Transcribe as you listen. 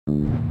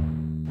Well,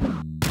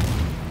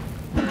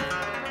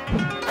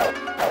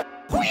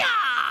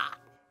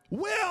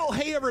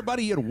 hey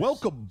everybody, and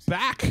welcome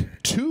back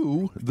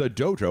to the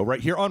dojo right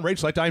here on Rage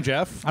Select. I'm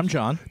Jeff. I'm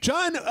John.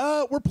 John,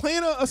 we're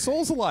playing a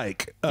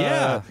Souls-alike.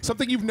 Yeah.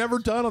 Something you've never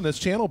done on this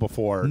channel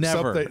before.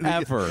 Never,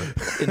 ever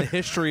in the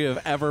history of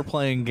ever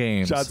playing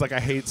games. John's like, I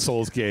hate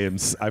Souls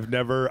games. I've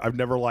never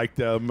liked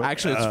them.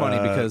 Actually, it's funny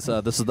because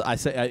this is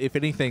if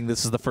anything,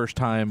 this is the first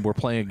time we're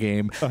playing a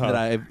game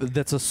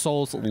that's a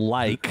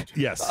Souls-like.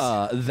 Yes.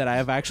 That I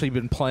have actually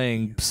been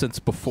playing since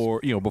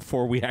before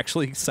we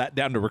actually sat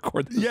down to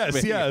record this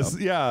video. Yes,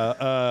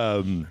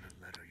 yeah.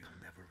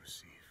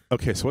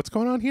 Okay, so what's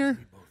going on here?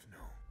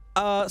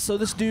 So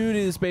this dude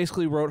is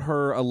basically wrote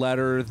her a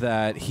letter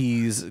that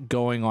he's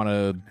going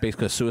on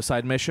basically a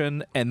suicide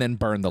mission, and then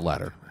burned the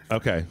letter.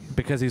 Okay.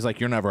 Because he's like,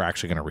 you're never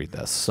actually going to read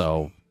this,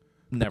 so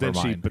never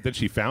mind. But then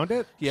she found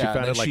it? Yeah, she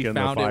found it like in the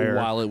fire? She found it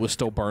while it was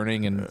still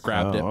burning and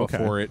grabbed it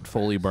before it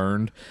fully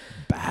burned.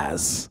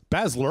 Baz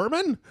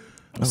Luhrmann?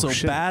 So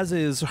shit. Baz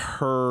is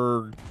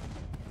her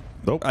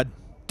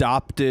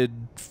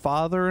adopted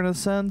father in a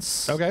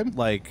sense. Okay.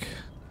 Like...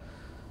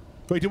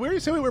 Wait, did we already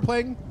say we were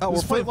playing? Oh,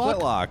 we're playing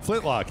Flintlock.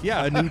 Flintlock,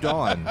 yeah. A New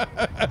Dawn.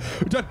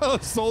 We've done all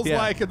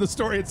Souls-like and the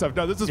story and stuff.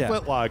 No, this is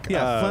Flintlock.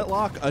 Yeah,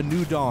 Flintlock, A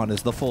New Dawn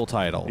is the full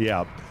title.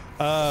 Yeah.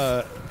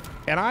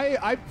 And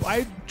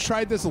I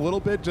tried this a little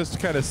bit just to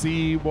kind of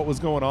see what was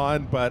going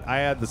on, but I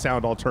had the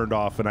sound all turned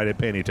off and I didn't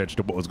pay any attention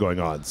to what was going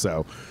on.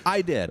 So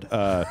I did.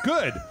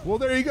 Good. Well,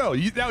 there you go.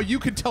 Now you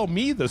can tell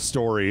me the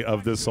story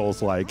of this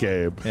Souls-like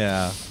game.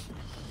 Yeah.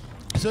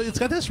 So it's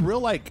got this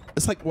real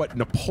it's like what,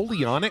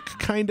 Napoleonic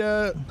kind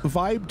of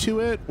vibe to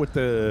it with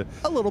a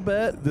little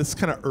bit, this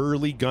kind of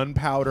early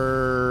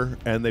gunpowder,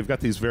 and they've got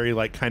these very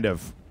kind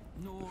of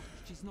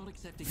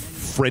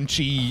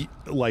Frenchy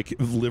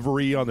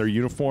livery on their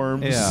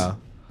uniforms. Yeah.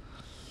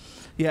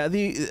 Yeah,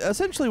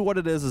 essentially what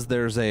it is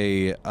there's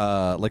a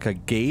like a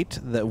gate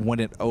that when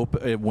it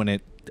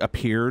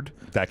appeared.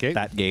 That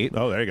gate?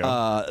 Oh, there you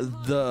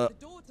go.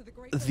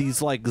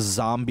 These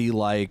zombie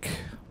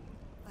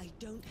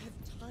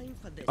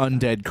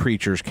undead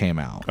creatures came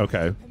out.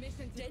 Okay.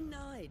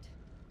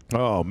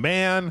 Oh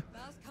man.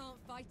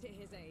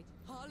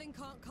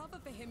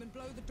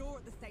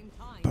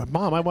 But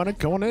Mom, I want to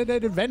go on an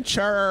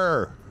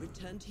adventure.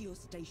 Return to your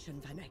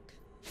station, Vanek.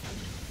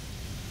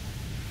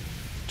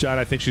 John,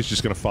 I think she's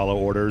just going to follow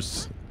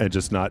orders and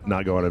just not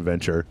go on an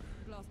adventure.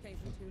 Blast came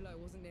from too low,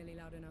 wasn't nearly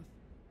loud enough.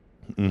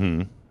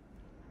 Mm-hmm.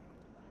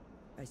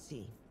 I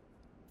see.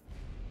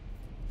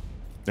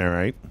 All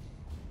right.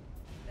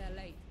 They're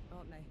late,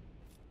 aren't they?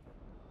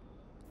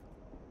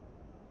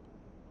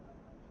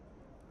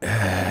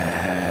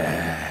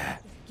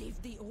 Just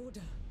give the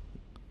order.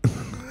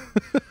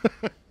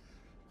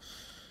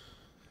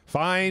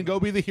 Fine, go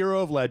be the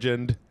hero of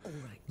legend. All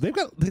right. They've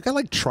got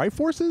like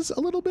Triforces a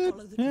little bit.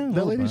 Yeah,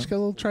 that lady's got a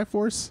little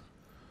Triforce.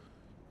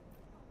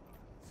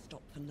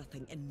 Stop for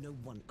nothing, and no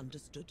one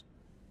understood.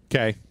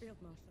 Okay.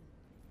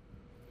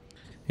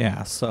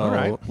 Yeah,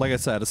 so like I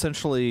said,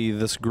 essentially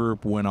this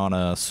group went on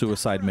a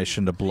suicide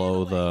mission to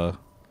blow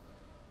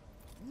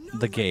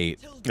the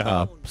gate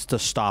to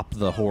stop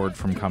the horde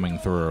from coming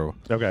through.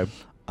 Okay.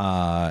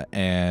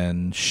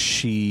 And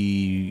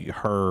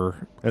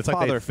her it's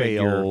father like they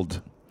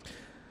failed.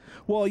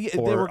 Well, yeah,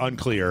 or they were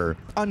unclear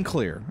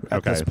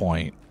at this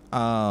point.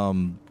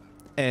 And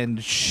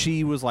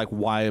she was like,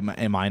 "Why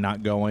am I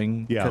not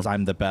going? Because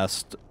I'm the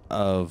best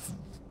of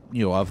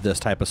this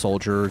type of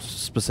soldier,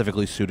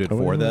 specifically suited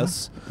for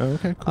this." Oh,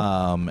 okay,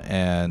 cool.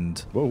 And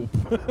whoa,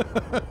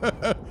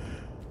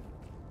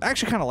 I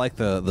actually kind of like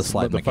the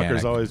slide mechanic.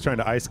 Motherfucker's always trying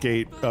to ice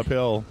skate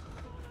uphill.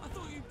 I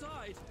thought you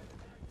died.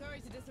 Sorry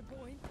to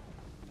disappoint.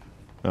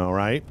 All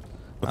right,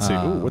 let's see.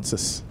 Ooh, what's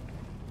this?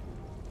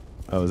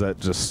 Oh, is that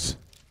just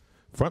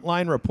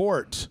frontline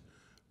report?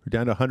 We're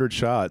down to 100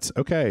 shots.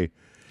 Okay.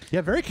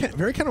 Yeah, very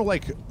kind of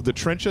like the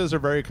trenches are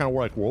very kind of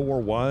like World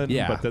War I.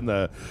 Yeah. But then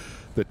the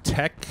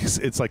tech,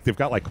 it's like they've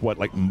got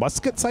like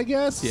muskets, I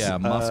guess. Yeah,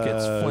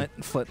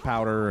 muskets, flint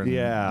powder. And,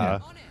 yeah.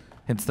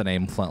 Hence the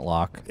name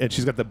Flintlock. And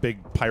she's got the big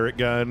pirate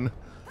gun.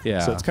 Yeah.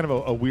 So it's kind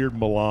of a weird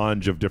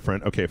melange of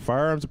different. Okay,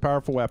 firearms are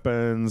powerful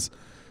weapons.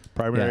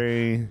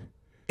 Primary. Yeah.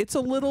 It's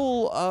a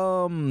little,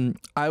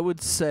 I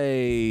would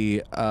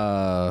say,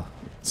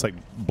 it's like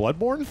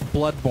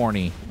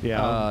Bloodborne-y.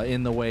 Yeah.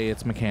 In the way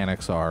its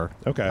mechanics are.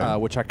 Okay.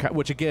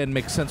 Which again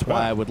makes sense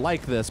why I would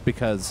like this,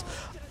 because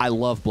I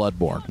love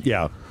Bloodborne.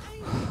 Yeah.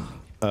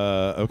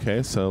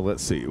 Okay, so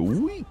let's see.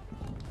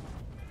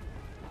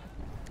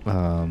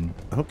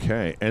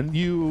 Okay, and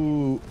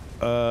you,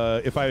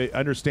 if I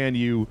understand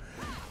you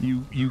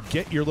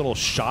get your little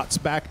shots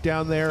back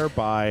down there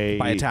by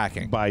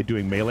attacking, by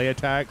doing melee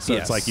attacks. So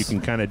it's like you can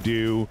kind of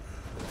do,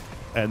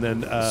 and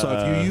then so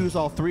if you use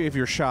all 3 of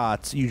your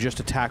shots, you just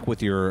attack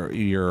with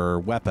your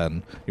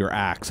weapon, your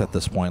axe. At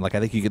this point, like I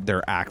think you get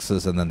their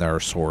axes, and then there are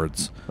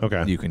swords.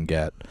 Okay, you can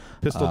get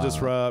pistol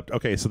disrupt.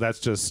 Okay, so that's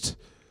just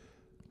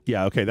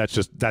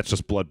that's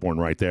just Bloodborne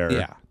right there.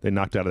 Yeah, they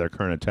knocked out of their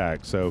current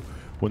attack. So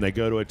when they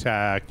go to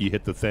attack, you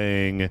hit the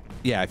thing.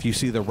 Yeah, if you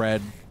see the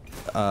red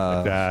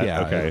Like that?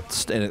 Yeah. Okay.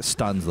 And it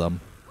stuns them.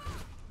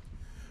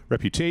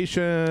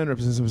 Reputation.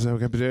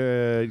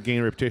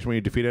 Gain reputation when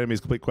you defeat enemies.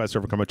 Complete quests,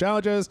 overcome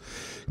challenges.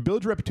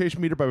 Build your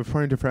reputation meter by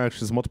performing different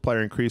actions.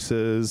 Multiplier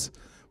increases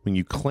when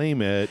you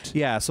claim it.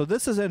 Yeah, so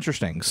this is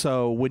interesting.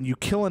 So when you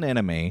kill an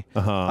enemy,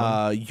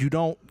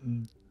 you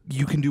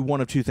can do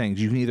one of two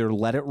things. You can either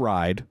let it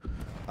ride,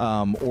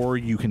 or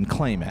you can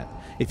claim it.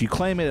 If you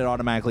claim it, it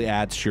automatically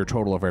adds to your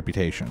total of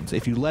reputations.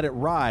 If you let it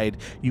ride,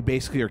 you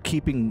basically are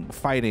keeping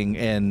fighting,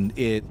 and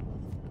it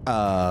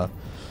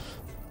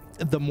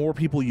the more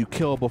people you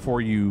kill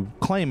before you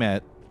claim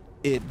it,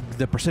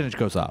 the percentage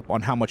goes up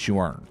on how much you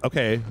earn.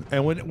 Okay,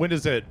 and when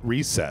does it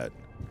reset?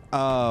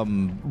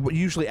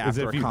 Usually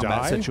after a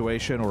combat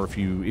situation, or if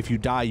you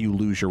die, you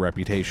lose your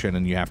reputation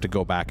and you have to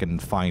go back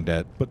and find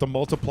it. But the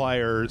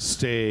multiplier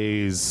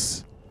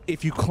stays.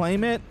 If you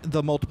claim it,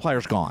 the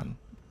multiplier's gone.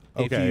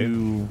 Okay.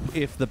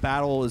 If the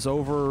battle is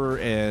over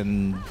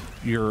and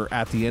you're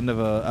at the end of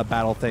a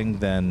battle thing,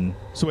 then...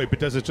 So wait, but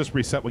does it just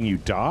reset when you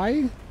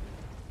die?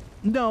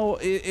 No,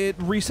 it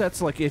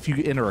resets like if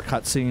you enter a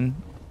cutscene.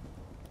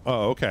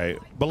 Oh, okay.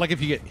 But like if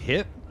you get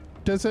hit,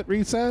 does it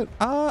reset?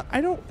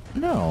 I don't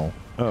know.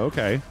 Oh,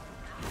 okay.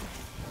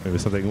 Maybe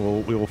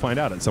something we will find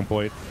out at some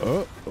point.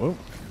 Oh.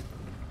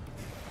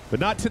 But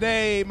not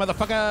today,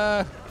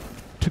 motherfucker.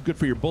 Too good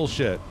for your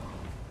bullshit.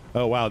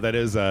 Oh, wow, that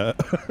is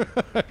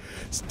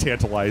it's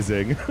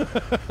tantalizing.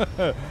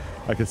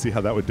 I can see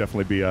how that would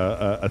definitely be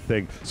a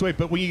thing. So wait,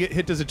 but when you get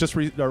hit, does it just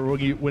or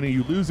when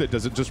you lose it,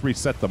 does it just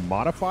reset the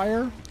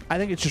modifier? I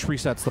think it just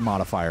resets the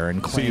modifier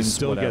and claims so you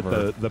still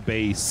whatever. get the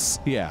base.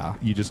 Yeah.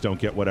 You just don't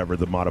get whatever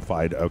the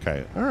modified.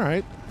 Okay. All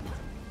right.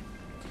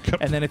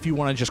 And then if you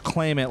want to just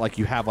claim it, like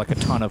you have like a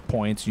ton of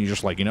points, and you're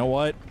just like, you know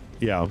what?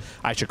 Yeah.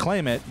 I should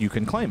claim it. You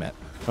can claim it.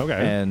 Okay.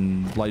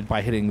 And like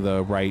by hitting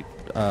the right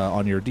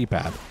on your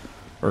D-pad.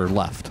 Or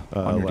left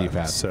on your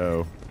D-pad.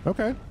 So,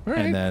 okay. All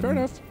right. And then, fair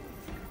enough.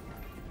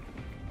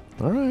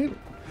 All right.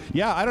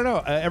 Yeah, I don't know.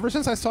 Ever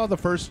since I saw the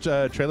first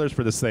trailers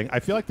for this thing, I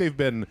feel like they've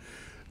been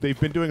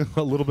doing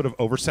a little bit of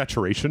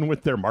oversaturation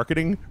with their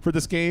marketing for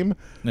this game.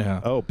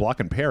 Yeah. Oh, block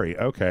and parry.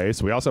 Okay,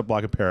 so we also have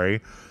block and parry.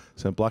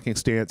 So blocking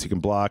stance, you can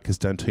block is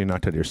done until you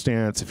knocked out of your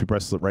stance. If you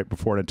press it right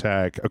before an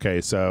attack.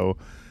 Okay, so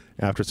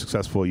after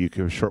successful, you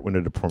can short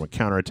window to perform a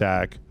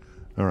counterattack.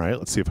 All right,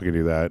 let's see if I can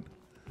do that.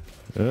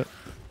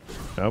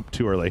 Nope,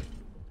 too early.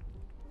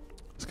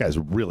 This guy's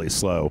really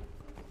slow.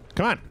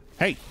 Come on.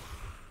 Hey.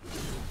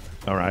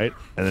 All right.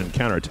 And then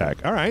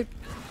counterattack. All right.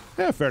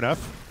 Yeah, fair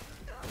enough.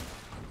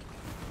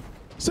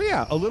 So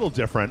yeah, a little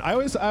different. I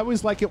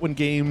always like it when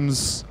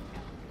games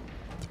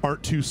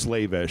aren't too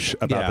slavish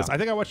about this. I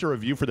think I watched a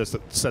review for this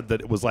that said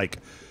that it was like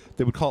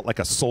they would call it like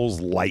a Souls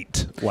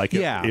light. Like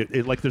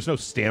it like there's no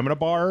stamina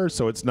bar,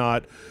 so it's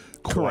not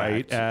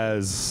quite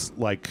as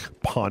like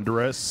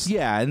ponderous.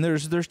 Yeah, and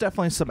there's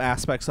definitely some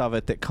aspects of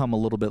it that come a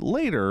little bit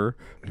later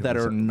that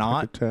are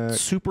not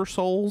super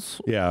Souls.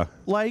 Yeah,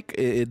 like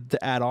it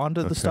add on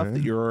to the stuff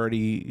that you're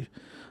already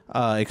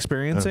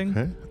experiencing.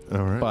 Okay,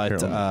 all right. But here,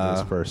 let me do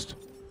this first.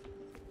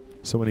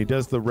 So when he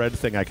does the red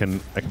thing, I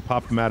can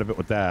pop him out of it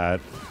with that,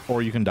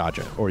 or you can dodge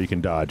it. Or you can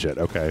dodge it.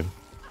 Okay.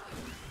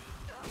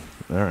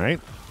 All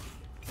right.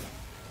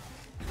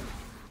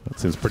 That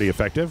seems pretty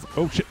effective.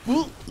 Oh shit.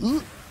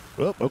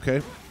 Well,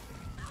 okay.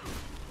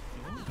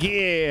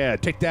 Yeah,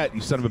 take that,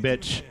 you son of a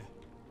bitch.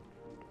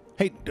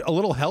 Hey, a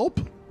little help?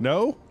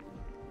 No?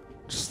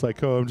 Just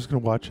like, oh, I'm just gonna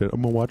watch it.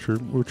 I'm gonna watch her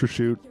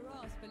shoot. I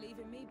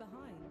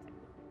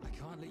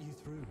can't let you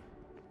through.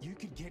 You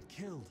could get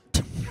killed.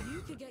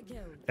 You could get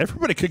killed.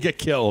 Everybody could get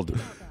killed.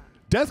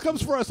 Death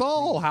comes for us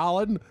all,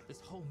 Howland.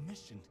 This whole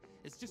mission,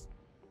 it's just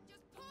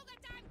pull the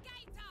damn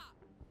gate up.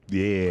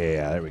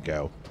 Yeah, there we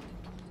go.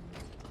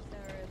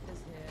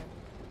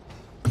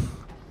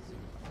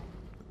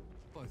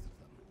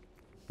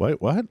 What?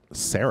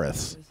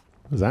 Sereth?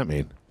 What does that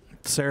mean?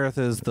 Sereth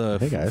is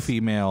the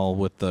female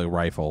with the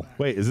rifle.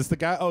 Wait, is this the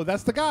guy? Oh,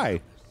 that's the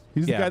guy.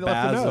 He's the guy that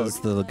left the note.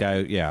 Is the guy,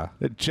 yeah.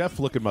 The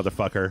Jeff-looking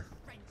motherfucker.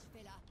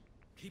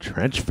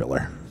 Trench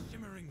filler.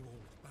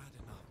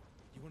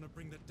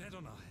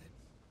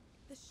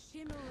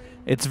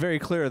 It's very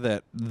clear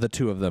that the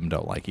two of them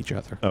don't like each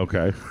other.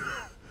 Okay.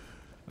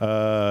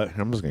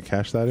 I'm just going to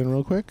cash that in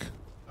real quick.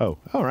 Oh,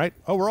 all right.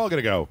 Oh, we're all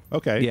going to go.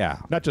 Okay. Yeah.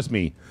 Not just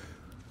me.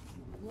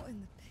 What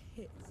in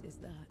the pits is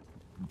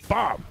that?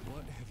 Bomb!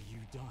 What have you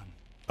done?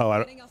 Oh, I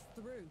don't...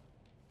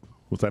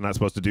 Was I not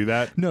supposed to do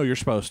that? No, you're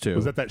supposed to.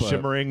 Was that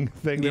shimmering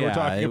thing they were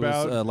talking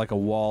about? Yeah, it was like a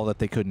wall that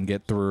they couldn't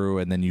get through,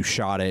 and then you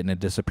shot it, and it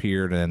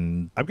disappeared,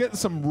 and... I'm getting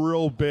some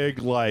real big,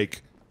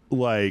 like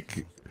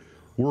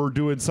we're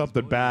doing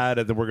something bad,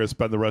 and then we're going to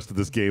spend the rest of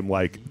this game,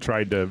 like,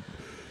 trying to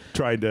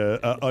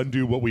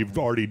undo what we've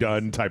already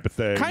done type of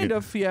thing. Kind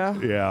of, yeah.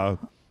 Yeah.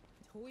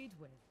 Toyed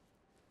with.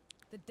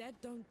 The dead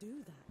don't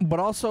do that. But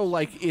also,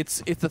 like,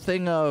 it's the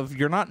thing of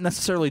you're not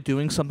necessarily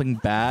doing something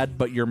bad,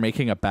 but you're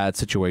making a bad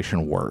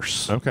situation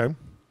worse. Okay.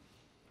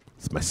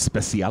 It's my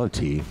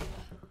speciality.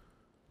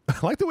 I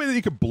like the way that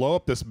you could blow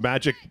up this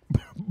magic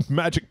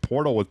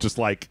portal with just,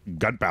 like,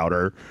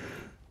 gunpowder.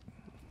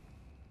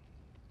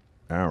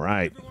 All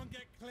right. Everyone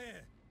get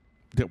clear.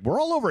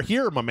 We're all over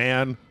here, my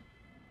man.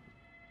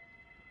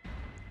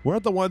 We're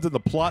not the ones in the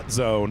plot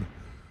zone.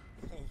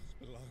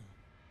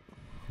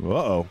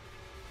 Uh-oh.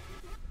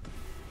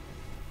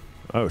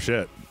 Oh,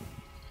 shit.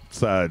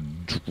 It's a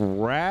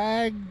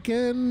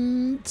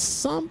dragon Guardian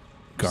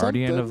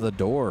something? of the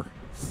door.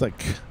 It's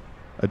like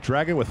a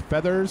dragon with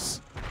feathers.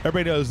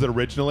 Everybody knows that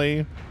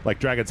originally, like,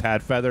 dragons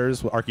had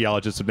feathers. Well,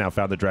 archaeologists have now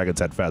found that dragons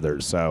had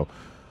feathers, so.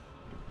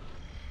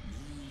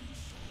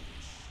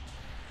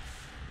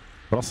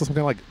 But also some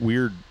kind of, like,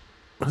 weird,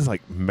 what is it,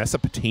 like,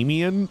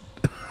 Mesopotamian?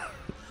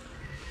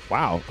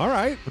 Wow. All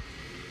right.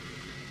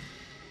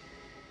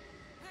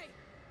 Hey,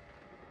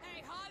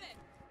 Harlan! You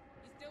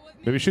still with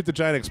me? Maybe shoot the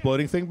giant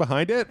exploding thing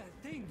behind it?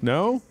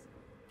 No?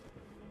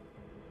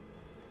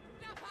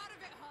 Snap out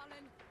of it,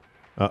 Harlan!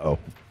 Uh-oh.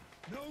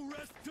 No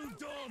rest till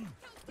dawn.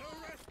 No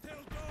rest till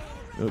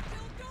dawn.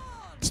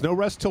 It's no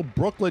rest till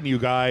Brooklyn, you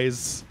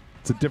guys.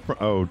 It's a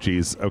different... Oh,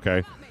 geez. Okay.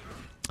 I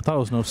thought it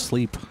was no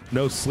sleep.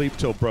 No sleep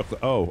till Brooklyn.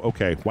 Oh,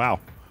 okay. Wow.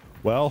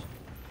 Well...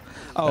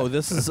 Oh,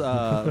 this is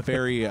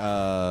very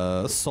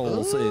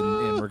Souls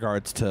in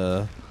regards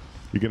to.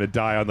 You're gonna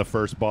die on the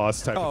first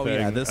boss type of thing. Oh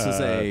yeah, this is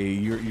a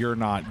you're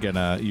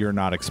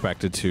not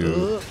expected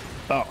to.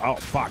 Oh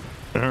fuck.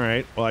 All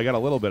right. Well, I got a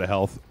little bit of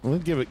health.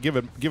 Let's give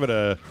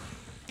the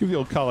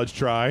old college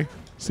try.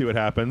 See what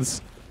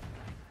happens.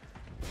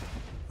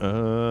 You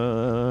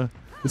know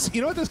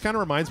what this kind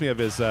of reminds me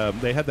of is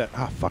they had that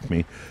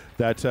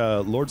that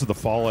Lords of the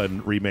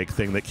Fallen remake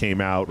thing that came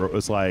out where it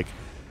was like,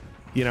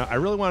 you know, I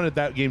really wanted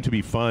that game to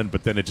be fun,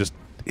 but then it just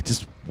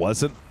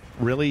wasn't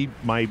really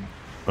my.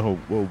 Not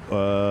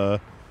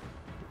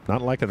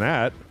liking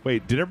that.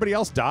 Wait, did everybody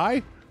else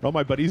die? Are all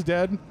my buddies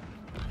dead?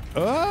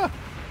 Oh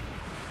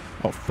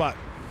fuck!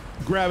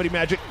 Gravity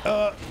magic.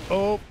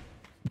 Oh.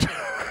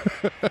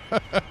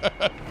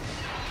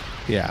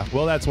 Yeah.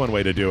 Well, that's one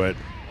way to do it.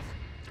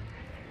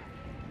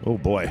 Oh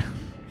boy.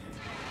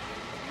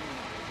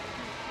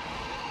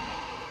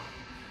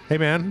 Hey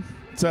man,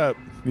 what's up?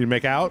 You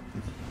make out?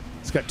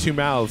 It's got two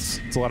mouths.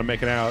 It's a lot of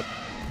making out.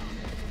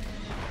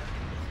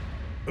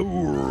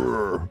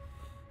 Ooh.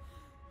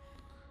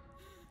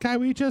 Guy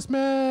we just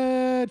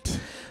met.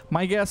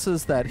 My guess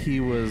is that he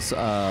was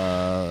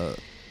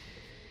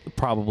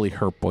probably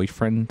her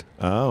boyfriend.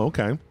 Oh,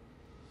 okay.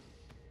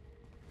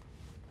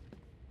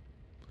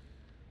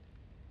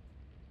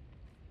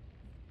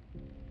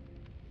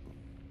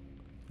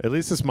 At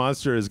least this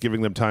monster is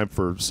giving them time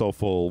for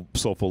soulful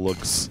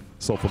looks,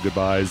 soulful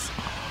goodbyes.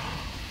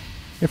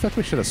 In fact,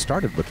 we should have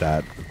started with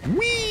that.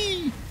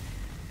 Whee!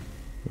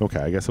 Okay,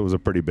 I guess it was a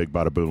pretty big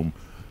bada boom.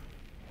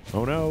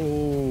 Oh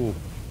no!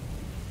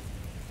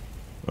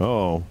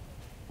 Oh.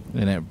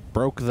 And it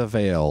broke the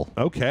veil.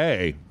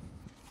 Okay.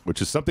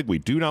 Which is something we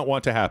do not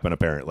want to happen,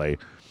 apparently.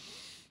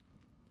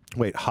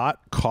 Wait, hot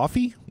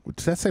coffee?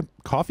 Does that say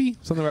coffee?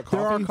 Something about coffee?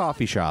 There are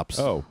coffee shops.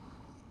 Oh.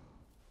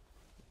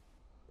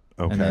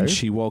 Okay. And then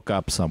she woke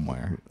up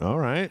somewhere. All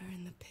right. Where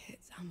in the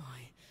pits am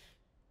I?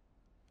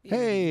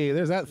 Hey,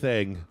 there's that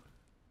thing.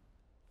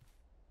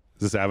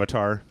 Is this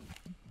Avatar?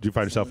 Did you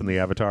find yourself in the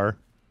Avatar?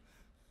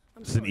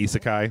 This is an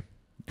isekai. Did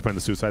you find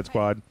the Suicide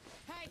Squad?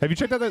 Have you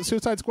checked out that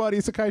Suicide Squad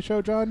isekai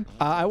show, John?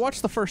 I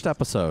watched the first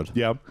episode.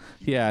 Yeah.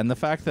 Yeah, and the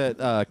fact that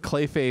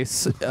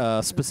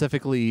Clayface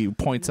specifically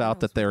points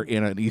out that they're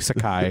in an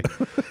isekai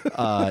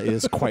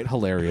is quite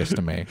hilarious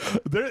to me.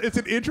 It's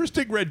an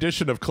interesting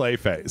rendition of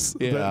Clayface.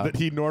 Yeah. That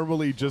he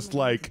normally just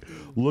like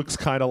looks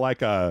kind of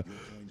like a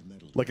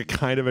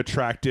kind of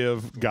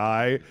attractive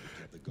guy.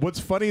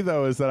 What's funny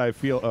though is that I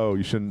feel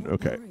you shouldn't.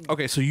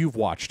 Okay, so you've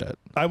watched it.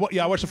 I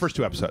watched the first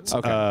two episodes.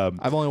 Okay,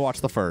 I've only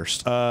watched the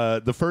first.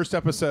 The first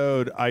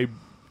episode,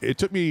 it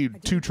took me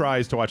 2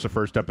 tries to watch the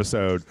first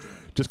episode,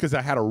 just because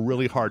I had a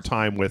really hard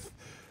time with.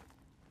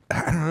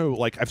 I don't know,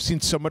 like I've seen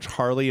so much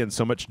Harley and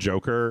so much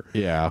Joker,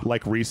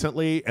 like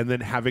recently, and then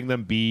having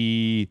them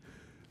be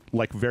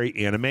like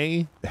very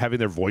anime, having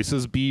their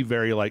voices be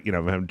very like, you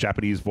know, having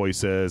Japanese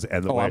voices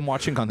and the way I'm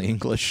watching on the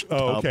English.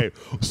 Oh, okay.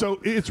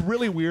 So it's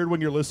really weird when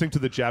you're listening to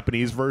the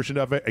Japanese version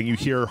of it and you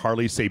hear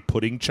Harley say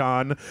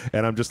pudding-chan,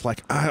 and I'm just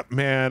like,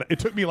 man, it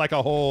took me like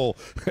a whole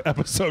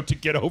episode to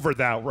get over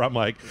that, where I'm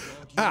like,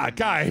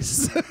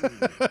 guys.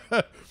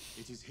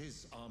 It is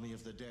his army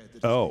of the dead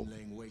that has been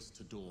laying waste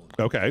to dawn.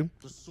 Okay.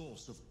 The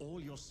source of all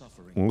your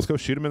suffering. Well, let's go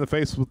shoot him in the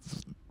face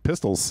with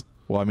pistols.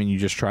 Well, I mean, you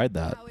just tried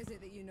that. How is it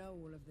that you know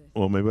all of this?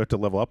 Well, maybe we have to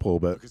level up a little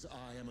bit. Because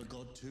I am a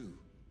god too.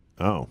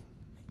 Oh.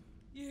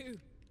 You,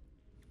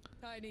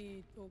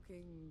 tiny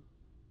talking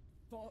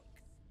fox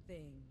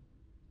thing.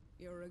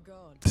 You're a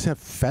god. Does it have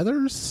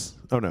feathers?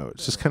 Oh, no.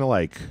 It's just kind of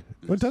like...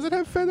 What, does it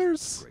have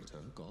feathers? Greater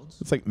gods.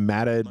 It's like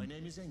matted... My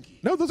name is Enki.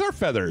 No, those are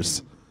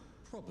feathers.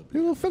 Probably.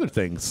 They're little feather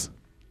things.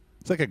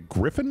 It's like a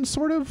griffin,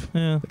 sort of?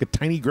 Yeah. Like a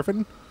tiny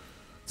griffin?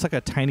 It's like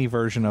a tiny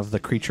version of the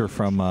creature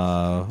from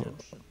from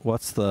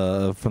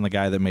the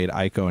guy that made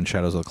Ico and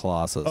Shadows of the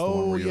Colossus. The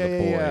one where you're the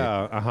boy.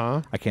 Yeah.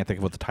 Uh-huh. I can't think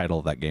of what the title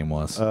of that game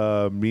was.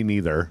 Me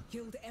neither.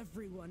 Killed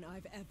everyone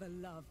I've ever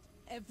loved.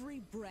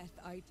 Every breath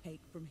I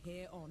take from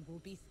here on will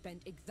be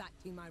spent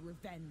exacting my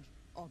revenge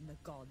on the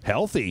gods.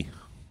 Healthy.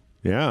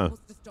 Yeah.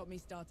 What's to stop me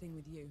starting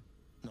with you?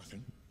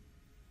 Nothing.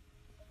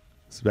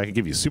 So I can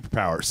give you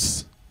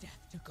superpowers. Death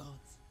to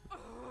gods.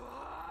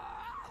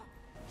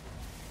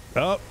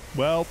 Oh,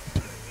 well.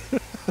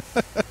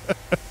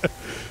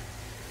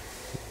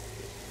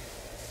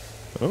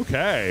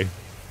 Okay.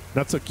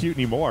 Not so cute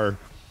anymore.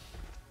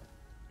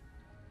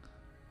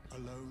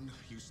 Alone,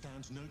 you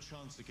stand no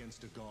chance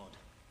against a god.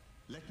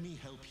 Let me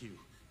help you.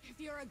 If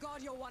you're a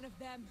god, you're one of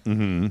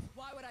them.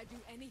 Why would I do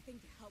anything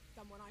to help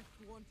someone I've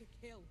sworn to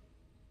kill?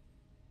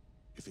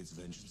 If it's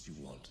vengeance you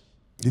want.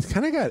 He's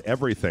kind of got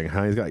everything,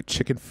 huh? He's got like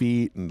chicken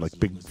feet and like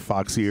big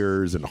fox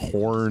ears and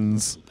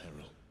horns.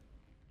 Peril.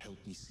 Help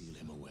me seal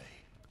him away.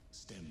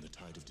 Stem the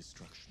tide of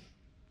destruction.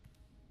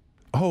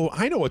 Oh,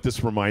 I know what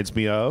this reminds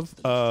me of.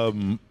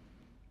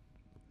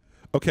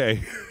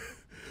 Okay.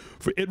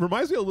 It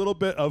reminds me a little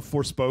bit of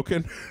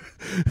Forspoken.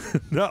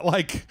 Not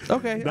like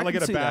not like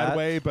in a bad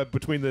way, but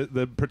between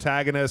the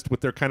protagonist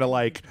with their kind of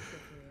like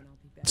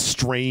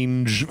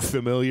strange,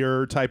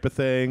 familiar type of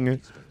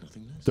thing.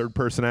 Third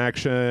person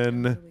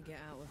action.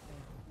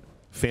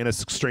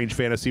 Strange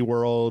fantasy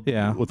world.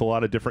 Yeah. With a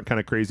lot of different kind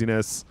of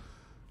craziness.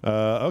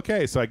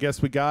 Okay, so I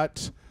guess we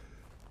got.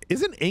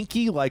 Isn't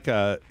Enki like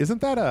a?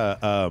 Isn't that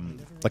a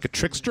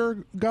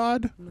trickster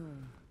god? No.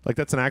 Like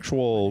that's an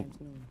actual.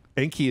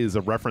 Enki is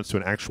a reference to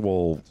an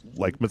actual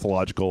like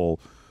mythological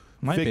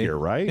figure,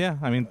 right? Yeah,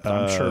 I mean,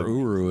 I'm sure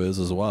Uru is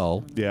as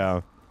well.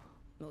 Yeah.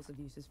 Lots of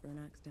uses for an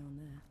axe down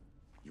there.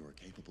 You're a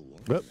capable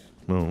warrior.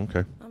 Oh,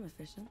 okay. I'm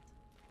efficient.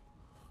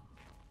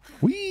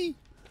 Wee.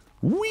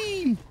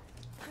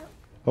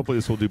 Hopefully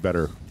this will do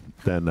better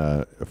than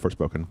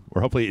Forspoken,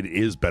 or hopefully it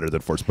is better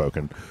than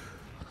Forspoken.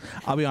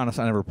 I'll be honest,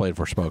 I never played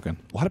Forspoken.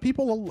 A lot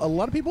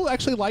of people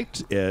actually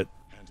liked it.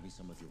 Hand me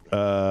some of your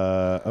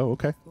Oh,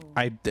 okay.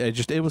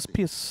 It was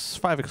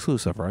PS5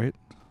 exclusive, right?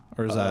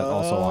 Or is that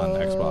also on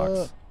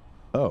Xbox?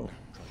 Oh.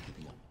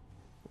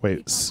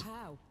 Wait.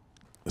 How?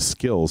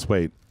 Skills.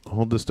 Wait.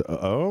 Hold this.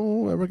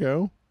 Oh, there we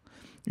go.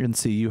 You can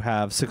see you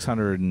have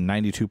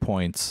 692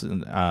 points,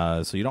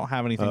 so you don't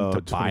have anything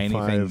to buy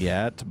 25. anything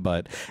yet.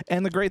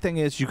 And the great thing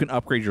is you can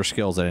upgrade your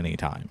skills at any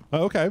time.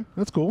 Oh, okay,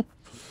 that's cool.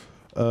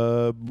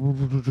 Okay,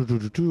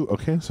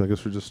 so I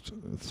guess it's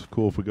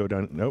cool if we go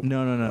down. Nope.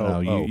 No.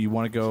 You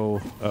want to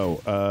go?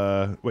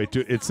 Oh, wait.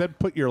 It said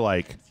put your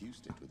like.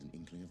 Infused it with an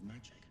inkling of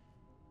magic.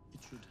 It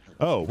should help.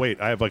 Oh,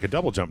 wait. I have like a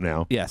double jump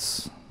now.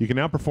 Yes. You can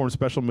now perform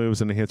special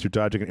moves and enhance your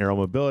dodging and aerial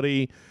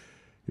mobility.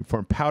 You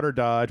perform powder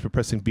dodge by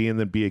pressing B and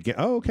then B again.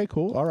 Oh, okay,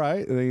 cool. All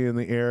right. And then in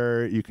the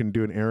air, you can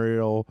do an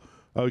aerial.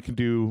 Oh, you can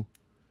do.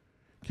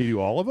 Can you do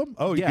all of them?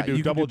 Oh, you can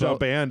do double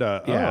jump and.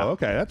 Yeah. Oh,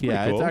 okay. That's pretty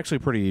cool. It's actually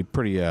pretty.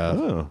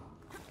 Oh.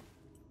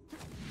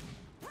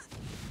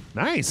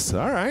 Nice.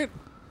 All right.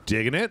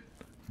 Digging it.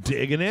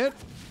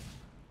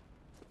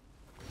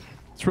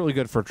 It's really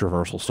good for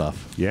traversal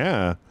stuff.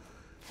 Yeah.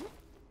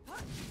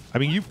 I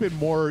mean, you've played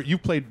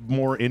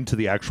more into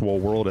the actual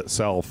world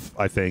itself,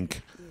 I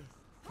think.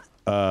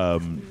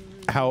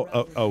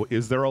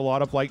 Is there a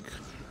lot of like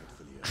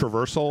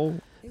traversal?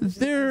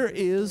 There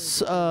is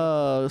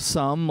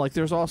some, like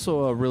there's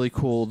also a really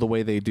cool, the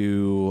way they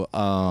do,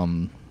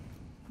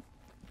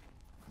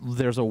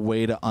 there's a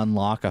way to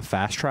unlock a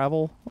fast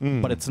travel,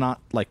 but it's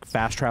not like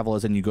fast travel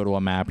as in you go to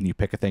a map and you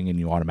pick a thing and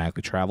you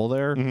automatically travel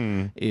there.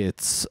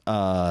 It's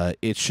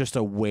just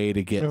a way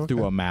to get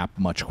through a map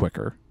much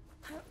quicker.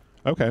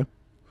 Okay.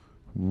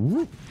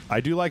 I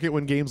do like it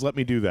when games let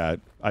me do that.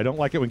 I don't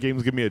like it when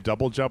games give me a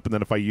double jump and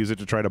then if I use it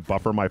to try to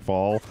buffer my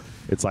fall,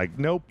 it's like,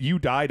 nope, you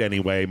died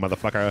anyway,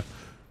 motherfucker.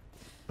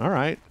 All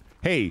right.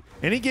 Hey,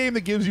 any game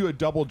that gives you a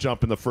double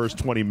jump in the first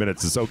 20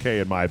 minutes is okay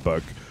in my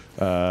book.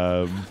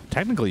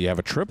 Technically, you have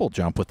a triple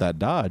jump with that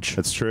dodge.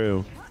 That's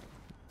true.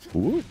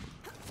 Ooh.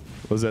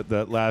 Was it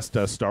that last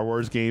Star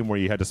Wars game where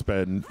you had to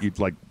spend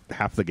like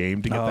half the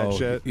game to get that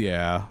shit?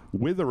 Yeah.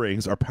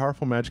 Witherings are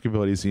powerful magic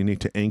abilities unique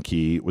to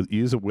Enki. With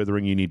use of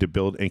Withering, you need to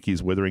build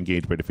Enki's Withering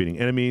gauge by defeating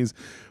enemies.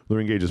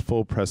 Withering gauge is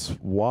full. Press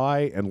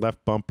Y and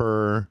left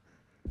bumper.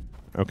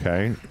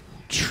 Okay.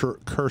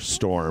 Curse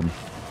Storm.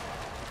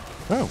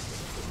 Oh.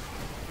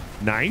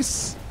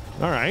 Nice.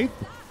 All right.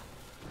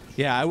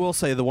 Yeah, I will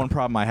say the one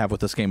problem I have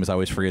with this game is I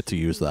always forget to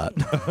use that.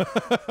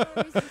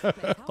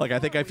 Like, I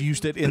think I've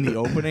used it in the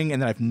opening,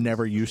 and then I've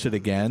never used it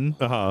again.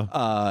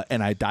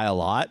 And I die a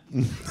lot.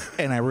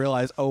 And I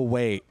realize, oh,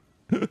 wait.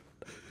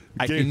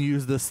 I can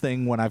use this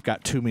thing when I've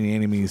got too many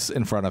enemies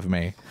in front of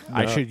me.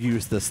 I should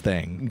use this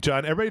thing.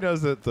 John, everybody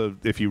knows that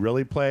if you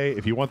really play,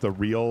 if you want the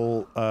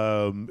real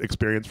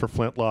experience for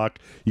Flintlock,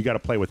 you got to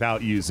play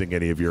without using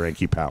any of your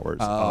Enki powers,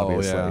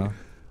 obviously.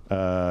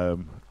 Yeah.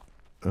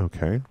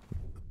 Okay.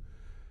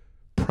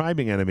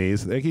 Priming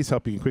enemies. The Enkis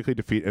help you quickly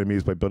defeat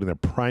enemies by building their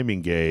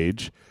priming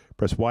gauge.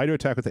 Press Y to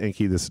attack with the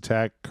Enki. This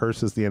attack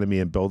curses the enemy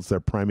and builds their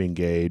priming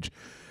gauge.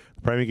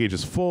 The priming gauge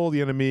is full. The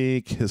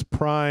enemy is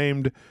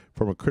primed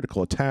from a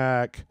critical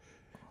attack.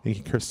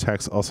 Enki curse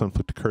attacks also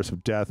inflict a curse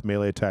of death.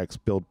 Melee attacks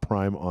build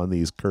prime on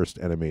these cursed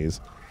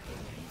enemies.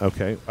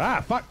 Okay.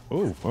 Ah, fuck.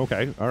 Ooh,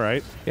 okay. All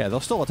right. Yeah, they'll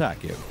still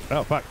attack you.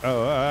 Oh, fuck.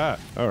 Oh,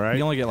 all right.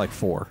 You only get like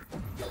 4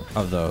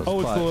 of those.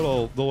 Oh, it's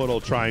the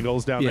little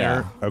triangles down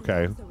there?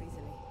 Okay.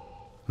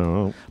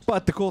 Oh.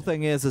 But the cool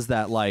thing is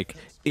that, like,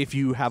 if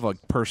you have a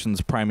person's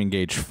priming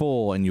gauge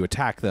full and you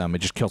attack them, it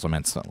just kills them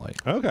instantly.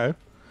 Okay.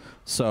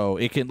 So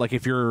it can, like,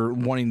 if you're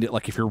wanting to,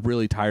 like, if you're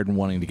really tired and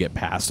wanting to get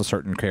past a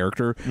certain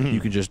character,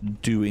 you can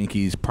just do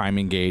Inky's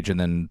priming gauge and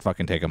then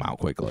fucking take them out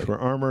quickly. For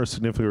armor,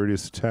 significantly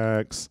reduce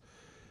attacks.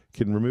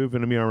 Can remove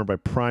enemy armor by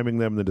priming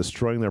them and then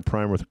destroying their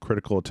primer with a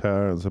critical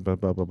attack.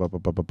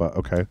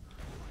 Okay.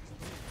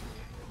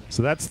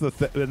 So that's the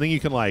and then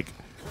you can, like...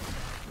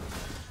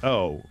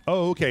 Oh,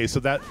 okay. So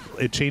that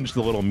it changed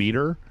the little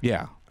meter.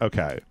 Yeah.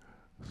 Okay.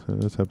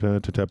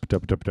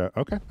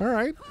 Okay. All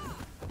right.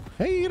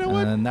 Hey, you know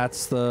what? And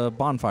that's the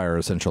bonfire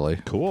essentially.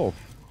 Cool.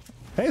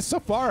 Hey, so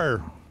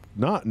far,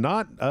 not.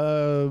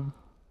 Oh,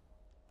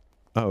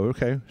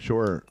 okay.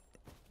 Sure.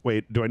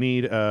 Wait. Do I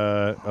need?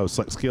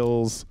 Select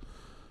skills.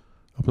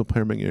 Open the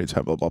player menu.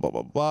 Blah blah blah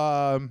blah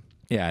blah.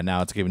 Yeah.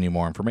 Now it's giving you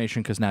more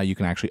information because now you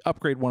can actually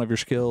upgrade one of your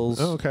skills.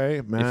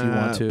 Okay. Map, if you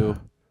want to.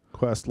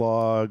 Quest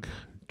log.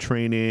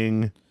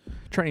 Training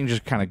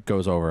just kind of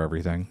goes over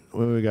everything.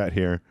 What do we got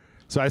here?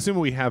 So I assume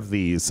we have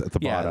these at the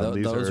bottom.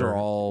 Yeah, those are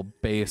all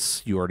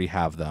base. You already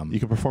have them. You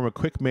can perform a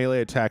quick melee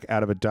attack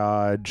out of a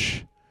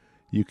dodge.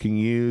 You can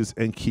use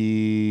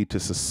Enki to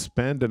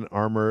suspend an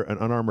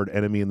unarmored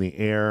enemy in the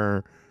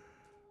air.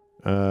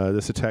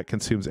 This attack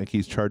consumes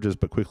Enki's charges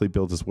but quickly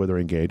builds his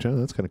withering gauge. Oh,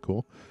 that's kind of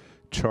cool.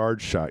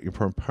 Charge shot. You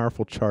perform a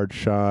powerful charge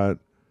shot.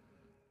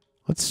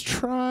 Let's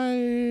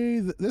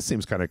try... This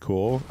seems kind of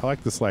cool. I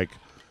like this, like...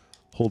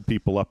 hold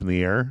people up in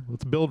the air.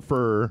 Let's build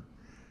for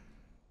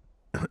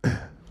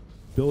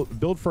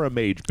build for a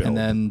mage build. And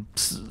then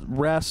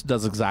rest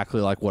does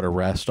exactly like what a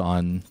rest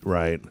on.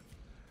 Right.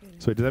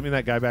 So does that mean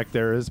that guy back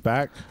there is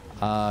back?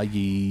 I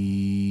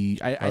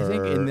think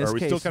in this case, are we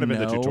still kind of in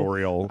the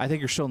tutorial? I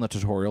think you're still in the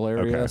tutorial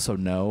area, okay. So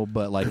no.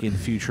 But like in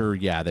future,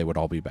 yeah, they would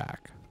all be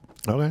back.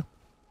 Okay.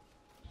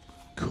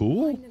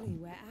 Cool.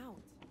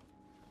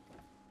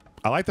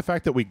 I like the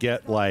fact that we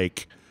get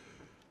like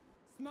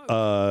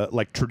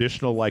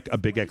traditional, like a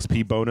big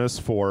XP bonus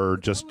for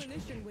just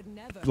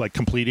like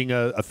completing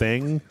a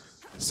thing.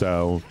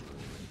 So,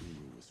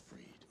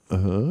 I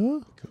did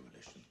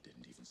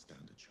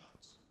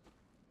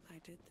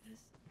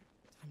this.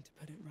 Time to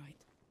put it right.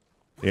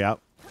 Yeah.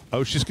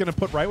 Oh, she's gonna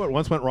put right what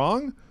once went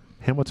wrong.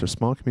 Hamlets are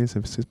small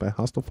communities seized by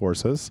hostile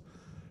forces.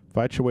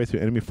 Fight your way through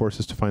enemy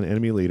forces to find the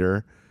enemy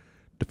leader.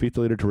 Defeat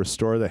the leader to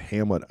restore the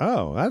hamlet.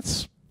 Oh,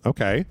 that's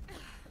okay.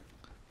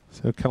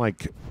 So kind of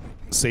like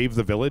save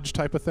the village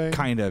type of thing?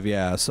 Kind of,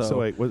 yeah. So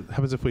wait, what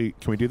happens if we...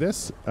 Can we do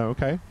this? Oh,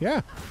 okay.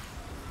 Yeah.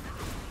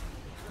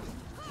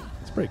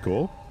 It's pretty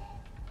cool.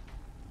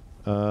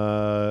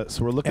 So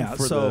we're looking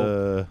for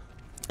the...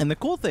 And the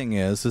cool thing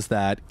is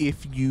that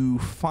if you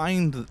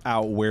find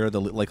out where the...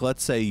 Like,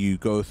 let's say you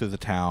go through the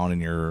town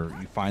and you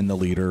find the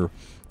leader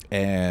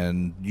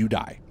and you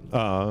die.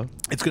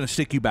 It's going to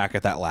stick you back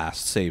at that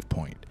last save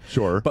point.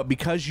 Sure. But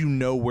because you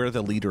know where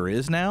the leader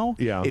is now,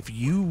 if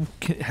you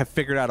have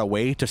figured out a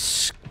way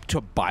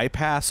to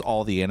bypass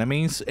all the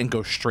enemies and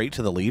go straight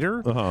to the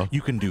leader,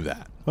 you can do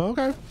that.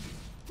 Okay.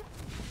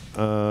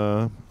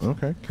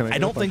 Okay. Can I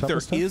don't think there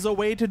is a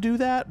way to do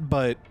that,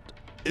 but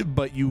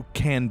you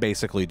can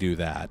basically do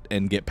that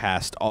and get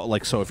past all.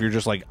 Like, so if you're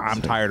just like,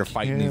 I'm tired of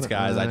fighting these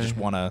guys, I just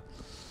want to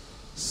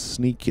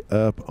sneak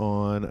up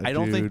on. I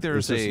don't think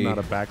there's not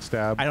a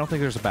backstab. I don't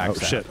think there's a backstab. Oh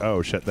shit!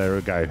 Oh shit! There,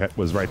 a guy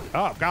was right.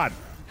 Oh god!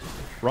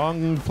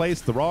 Wrong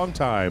place, the wrong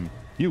time.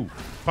 You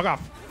fuck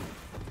off.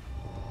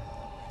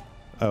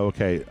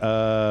 Okay.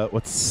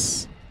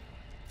 What's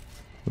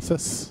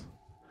this?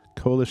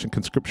 Coalition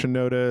conscription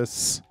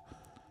notice.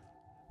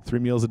 3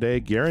 meals a day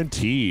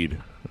guaranteed.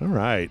 All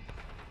right.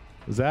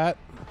 Is that?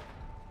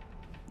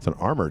 It's an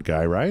armored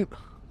guy, right?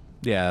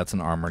 Yeah, that's an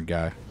armored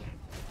guy.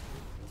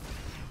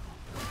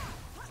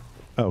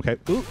 Okay.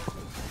 Ooh.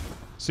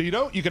 So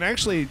you can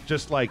actually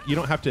just like, you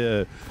don't have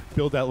to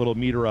build that little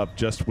meter up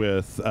just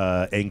with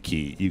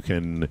Enki. You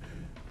can...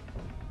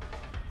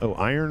 Oh,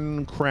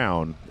 Iron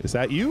Crown. Is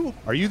that you?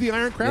 Are you the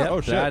Iron Crown? Yep,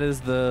 oh, shit. that is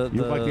the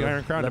you look like the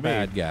Iron Crown to me.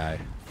 bad guy.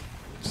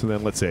 So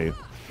then let's see.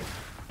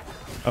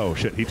 Oh,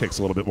 shit. He takes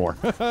a little bit more.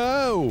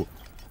 Oh!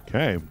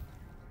 Okay.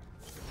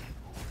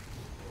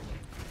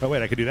 Oh,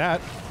 wait. I could do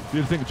that.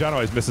 You think John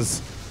always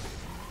misses.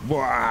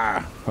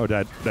 Wah! Oh,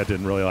 that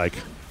didn't really like...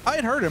 I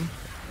had hurt him.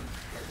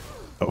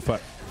 Oh, fuck.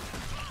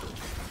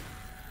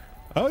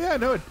 Oh, yeah,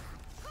 no, it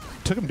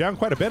took him down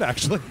quite a bit,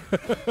 actually.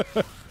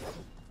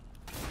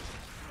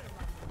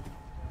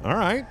 All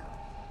right.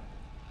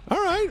 All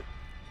right.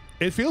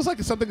 It feels like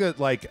it's something that,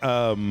 like,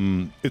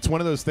 it's one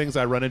of those things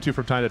I run into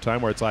from time to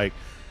time where it's like,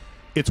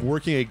 it's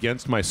working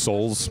against my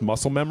soul's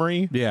muscle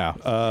memory.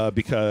 Yeah.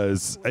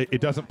 Because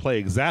it doesn't play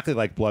exactly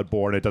like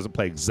Bloodborne. It doesn't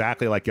play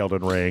exactly like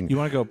Elden Ring. You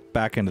want to go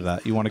back into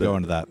that. You want to go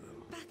into that.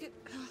 Back at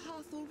her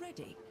hearth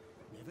already?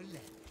 Never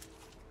left.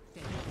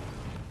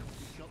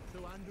 Shop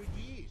for 100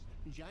 years.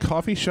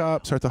 Coffee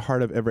shops are at the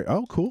heart of every...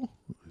 Oh, cool.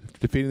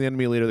 Defeating the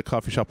enemy leader of the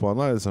coffee shop while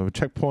online is a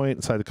checkpoint.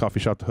 Inside the coffee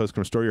shop, the host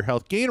can restore your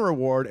health, gain a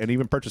reward, and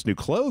even purchase new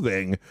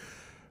clothing.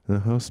 The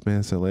host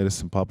man's the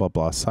latest and blah, blah,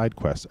 blah side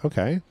quest.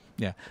 Okay.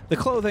 Yeah. The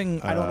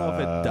clothing, I don't know if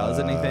it does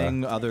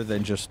anything other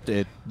than just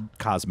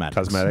cosmetics.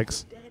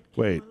 Cosmetics?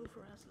 Wait.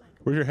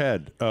 Where's your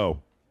head? Oh.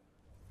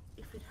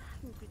 If it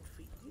hadn't been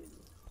for you.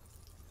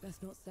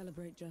 Let's not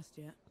celebrate just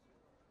yet.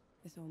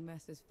 This whole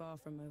mess is far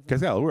from over.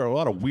 Guys, yeah, we're a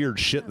lot of weird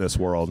shit in this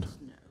world.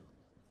 No.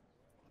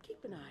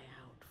 Keep an eye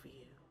out for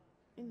you.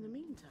 In the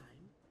meantime,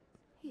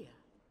 here.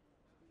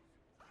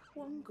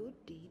 One good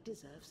deed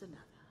deserves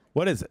another.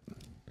 What is it?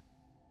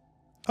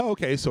 Oh,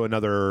 okay. So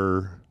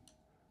another.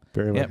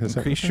 Very Yep,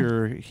 increase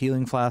your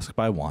healing flask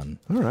by 1.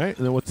 All right.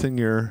 And then what's in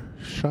your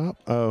shop?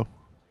 Oh.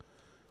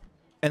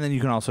 And then you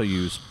can also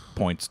use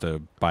points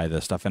to buy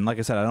this stuff. And like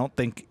I said, I don't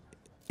think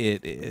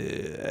it.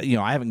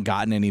 I haven't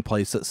gotten any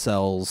place that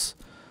sells.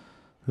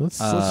 Let's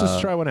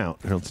just try one out.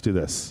 Here, let's do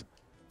this.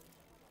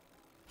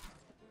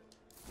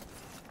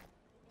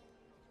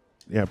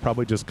 Yeah,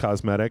 probably just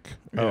cosmetic.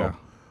 Yeah. Oh.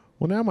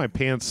 Well, now my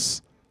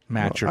pants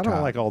match your I don't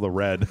top. like all the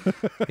red.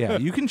 Yeah,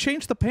 you can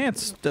change the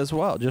pants as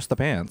well, just the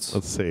pants.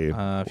 Let's see.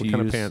 What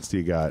kind of pants do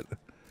you got?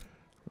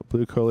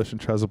 Blue coalition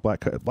trousers,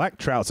 black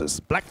trousers.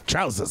 Black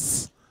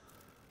trousers.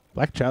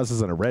 Black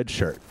trousers and a red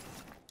shirt.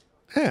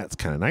 Yeah, it's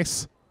kind of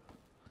nice.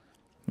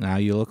 Now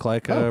you look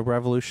like a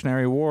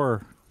Revolutionary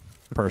War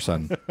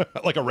person.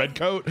 Like a red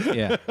coat?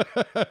 Yeah.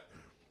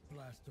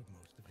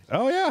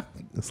 Oh, yeah.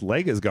 This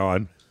leg is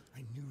gone. I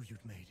knew you'd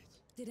made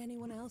it. Did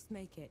anyone else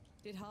make it?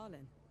 Did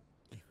Harlan?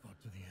 He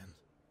fought to the end.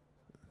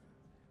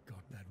 Got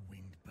that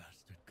winged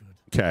bastard good.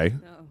 Okay.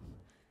 No.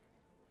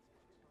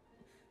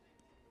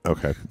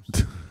 Okay.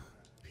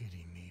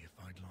 Pity me if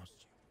I'd lost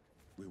you.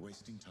 We're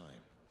wasting time.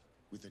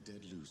 With the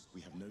dead loose,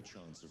 we have no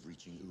chance of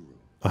reaching Uru.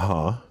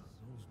 Uh-huh. Souls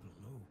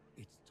below.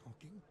 It's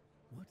talking?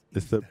 What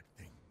Is is the- that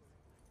thing?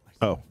 I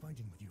saw Oh. it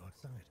fighting with you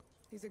outside.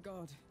 He's a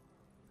god.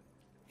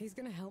 He's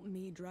gonna help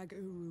me drag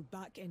Uru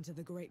back into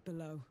the great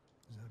below.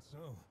 Is that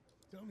so?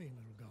 Tell me,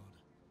 little god.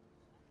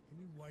 Can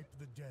you wipe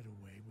the dead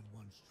away with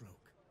one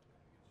stroke?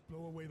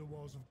 Blow away the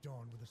walls of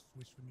dawn with a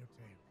swish from your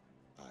tail?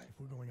 Aye. If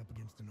we're going up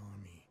against an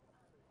army,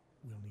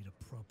 we'll need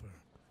a proper...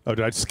 Oh,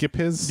 did I skip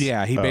his?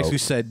 Yeah, he basically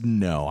said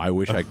no. I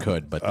wish I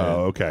could, but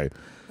Oh, okay.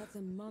 That's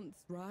a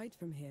month's ride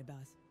from here,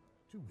 Baz.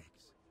 2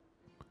 weeks.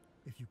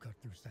 If you cut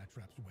through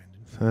Satrap's wind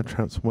and...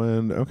 Satrap's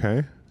wind.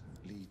 Okay.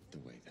 Lead the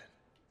way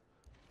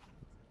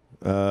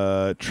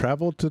then.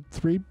 Travel to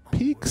 3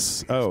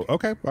 Peaks. Oh,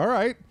 okay. All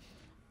right.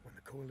 When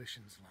the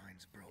Coalition's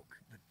lines broke,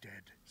 the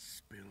dead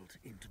spilled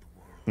into the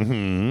world.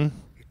 Mm-hmm.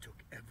 It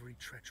took every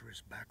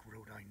treacherous back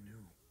road I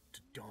knew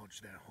to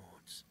dodge their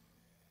hordes.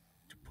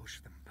 To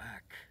push them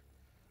back,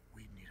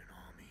 we'd need an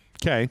army.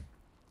 Okay.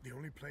 The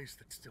only place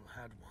that still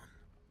had one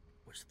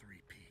was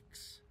 3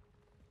 Peaks.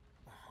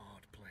 A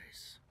hard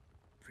place,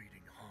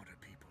 breeding harder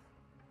people.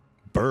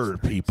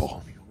 Bird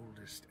people. The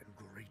oldest and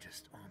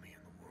greatest army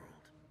in the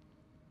world.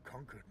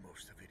 Conquered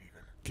most of it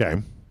even.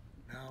 Okay.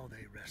 Now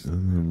they rest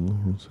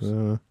themselves,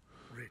 Uh,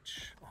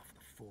 rich off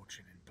the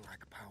fortune in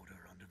black powder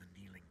under the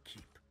kneeling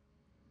keep.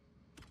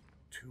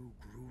 2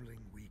 grueling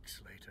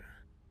weeks later,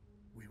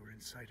 we were in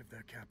sight of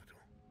their capital,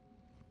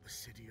 the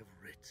city of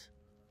Rit.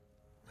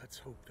 Let's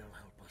hope they'll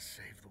help us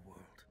save the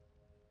world.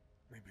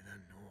 Maybe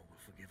then Nor will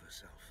forgive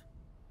herself.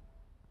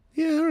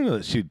 yeah, I don't know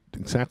that she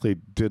exactly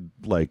did,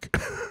 like...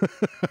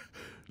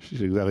 she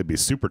should exactly be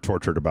super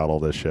tortured about all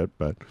this shit,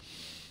 but...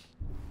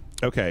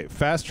 Okay,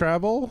 fast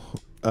travel.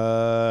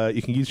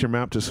 You can use your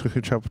map to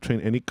quickly travel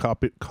between any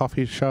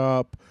coffee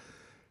shop,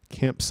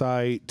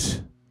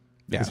 campsite.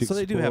 yeah. As you So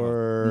they do have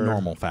explore-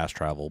 normal fast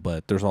travel,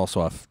 but there's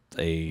also Right.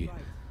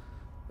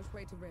 Which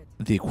way to Rid?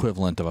 the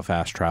equivalent of a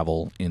fast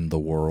travel in the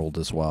world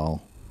as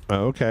well.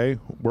 Oh, okay.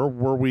 Where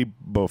were we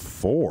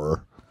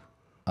before?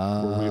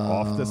 Were we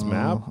off this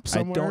map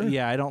somewhere?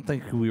 I don't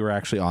think we were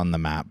actually on the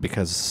map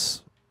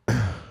because All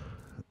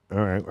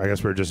right. I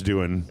guess we're just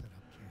doing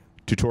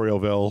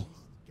Tutorialville.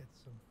 Get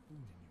some food in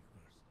you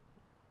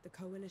first. The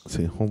coalition. Let's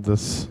see, hold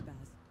this. Baz.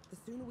 The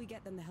sooner we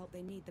get them the help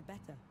they need, the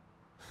better.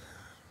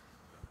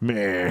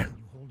 Meh. You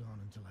hold on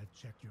until I've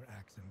checked your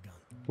axe and gun.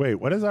 Wait,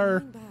 what is our...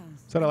 Baz.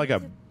 Is that like a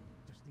Just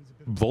needs a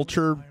bit of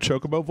vulture, fire.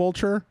 chocobo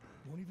vulture?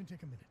 Won't even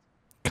take a minute.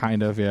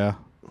 kind of, yeah.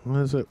 What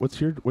is it?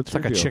 What's your It's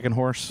like a deal? chicken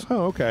horse.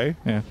 Oh, okay.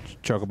 Yeah,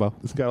 chocobo.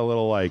 It's got a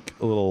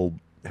little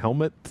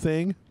helmet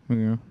thing.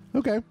 Yeah.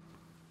 Okay.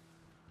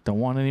 Don't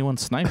want anyone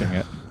sniping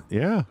it.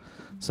 Yeah.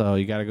 So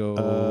you got to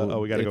go.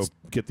 We got to go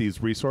get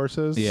these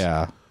resources.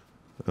 Yeah.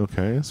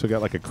 Okay. So we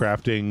got like a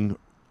crafting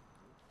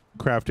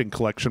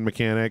collection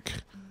mechanic.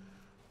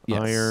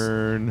 Yes.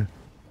 Iron.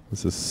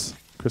 This is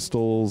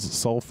crystals,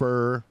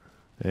 sulfur,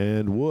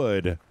 and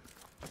wood.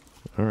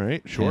 All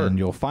right. Sure. And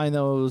you'll find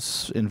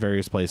those in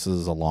various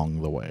places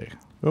along the way.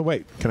 Oh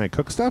wait, can I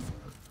cook stuff?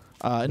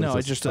 No, is it's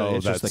this? just Oh,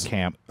 it's just the that's-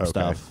 camp okay.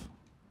 stuff.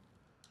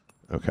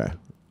 Okay.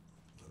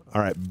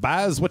 All right,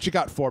 Baz, what you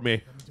got for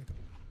me?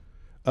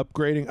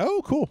 Upgrading.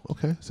 Oh, cool.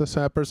 Okay. So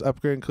sappers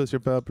upgrade includes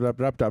your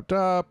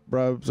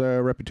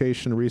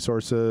reputation,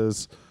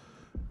 resources.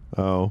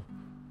 Oh.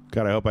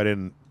 God, I hope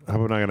I'm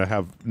not gonna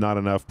have not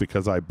enough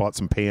because I bought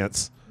some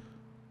pants.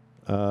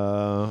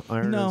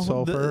 Iron and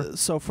sulfur.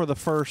 So for the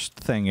first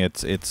thing,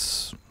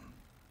 it's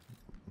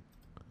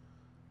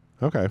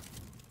okay.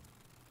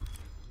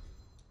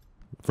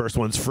 First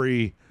one's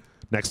free.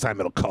 Next time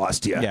it'll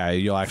cost you. Yeah,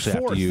 you'll actually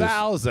have to use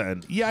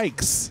 4,000. Yikes. Leads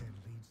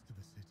to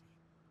the city.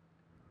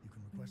 You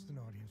can request an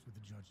audience with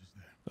the judges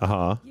there.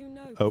 Uh-huh. You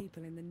know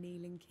people in the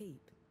Kneeling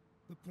Keep.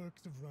 The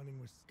perks of running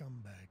with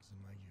scumbags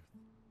in my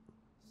youth.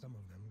 Some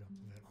of them got to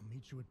that. I'll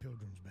meet you at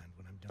Pilgrim's Bend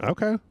when I'm done.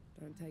 Okay.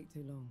 Don't take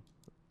too long.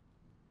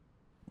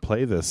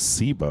 Play the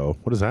SIBO.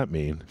 What does that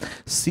mean?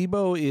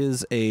 SIBO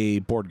is a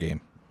board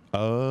game.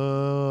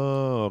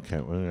 Oh,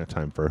 okay. We got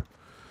time for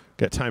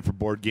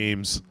board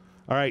games.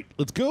 All right,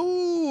 let's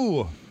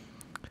go.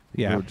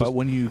 Yeah, but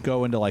when you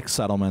go into like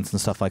settlements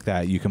and stuff like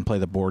that, you can play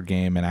the board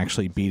game, and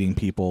actually beating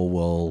people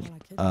will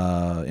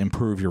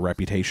improve your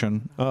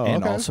reputation. Oh,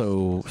 and okay.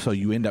 also, so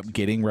you end up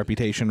getting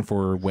reputation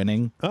for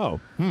winning.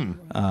 Oh,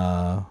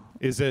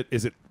 is it?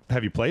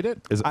 Have you played it?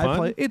 Is it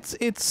fun?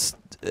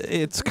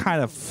 It's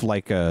kind of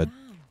like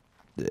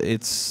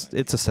it's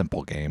a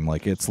simple game.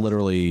 Like it's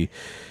literally,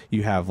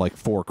 you have like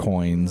 4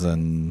 coins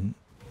and.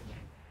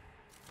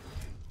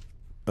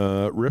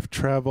 Rift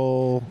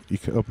travel. You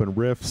can open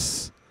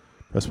rifts.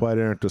 Press Y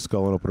to enter the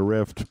skull and open a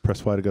rift.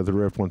 Press Y to go to the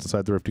rift. Once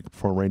inside the rift, you can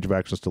perform a range of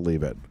actions to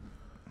leave it.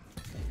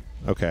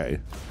 Okay.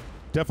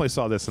 Definitely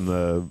saw this in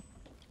the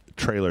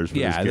trailers for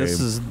this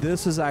game.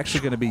 This is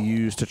actually going to be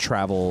used to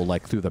travel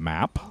like through the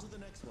map.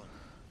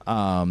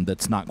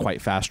 That's not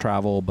quite fast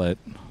travel, but...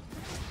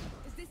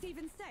 Is this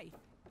even safe?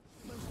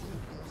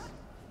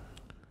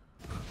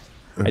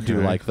 Okay. I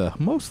do like the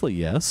mostly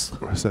yes.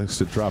 Sex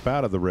to drop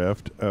out of the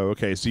rift. Oh,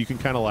 okay. So you can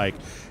kind of like,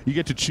 you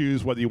get to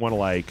choose whether you want to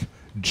like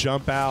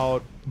jump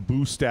out,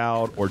 boost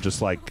out, or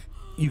just like.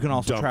 You can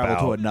also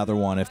travel to another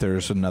one if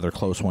there's another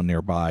close one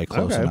nearby,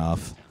 close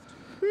enough.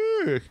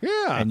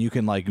 Yeah. And you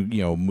can like,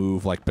 you know,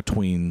 move like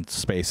between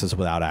spaces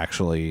without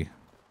actually.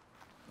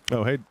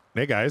 Oh, hey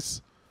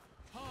guys.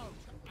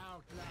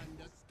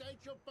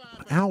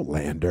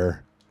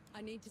 Outlander.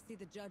 I need to see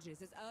the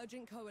judges. It's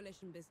urgent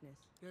coalition business.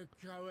 The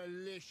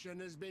coalition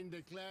has been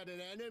declared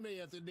an enemy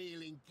of the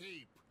Kneeling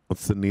Keep.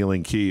 What's the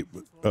Kneeling Keep?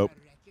 Oh.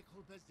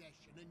 Heretical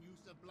possession and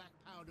use of black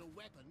powder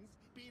weapons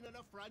being an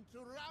affront to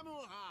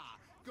Ramuha,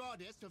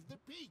 goddess of the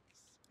peaks.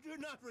 Do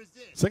not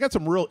resist. So I got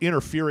some real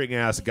interfering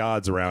ass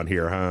gods around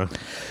here, huh?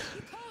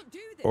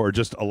 Or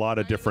just a lot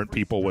of different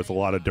people with a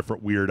lot of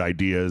different weird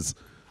ideas.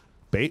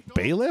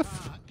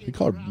 Bailiff? You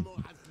call him.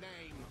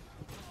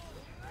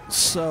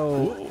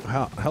 So,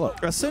 hello.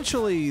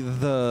 Essentially,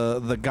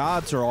 the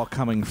gods are all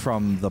coming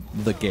from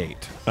the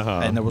gate,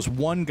 and there was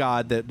one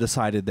god that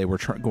decided they were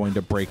going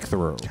to break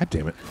through. God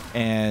damn it!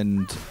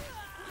 And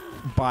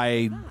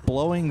by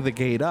blowing the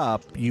gate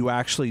up, you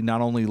actually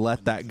not only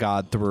let that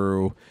god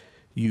through,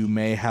 you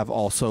may have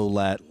also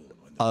let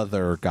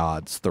other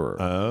gods through.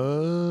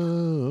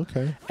 Oh,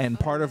 okay. And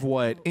part of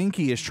what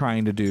Inky is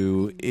trying to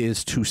do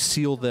is to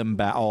seal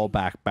them all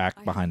back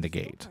behind the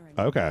gate.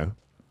 Okay.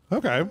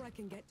 Okay.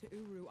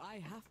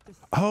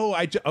 Oh,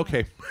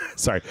 okay.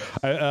 Sorry.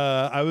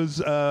 I was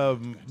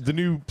the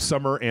new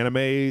summer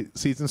anime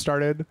season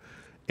started,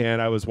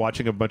 and I was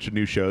watching a bunch of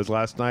new shows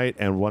last night,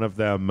 and one of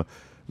them,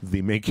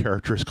 the main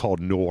character is called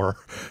Noor,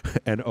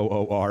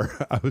 Noor.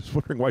 I was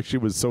wondering why she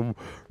was so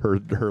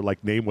her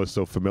like name was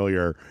so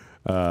familiar.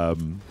 Yeah.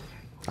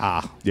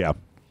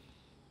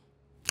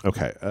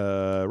 Okay.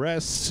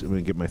 Rest. I'm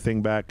gonna get my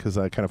thing back because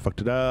I kind of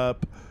fucked it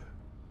up,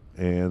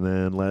 and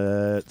then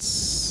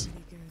let's.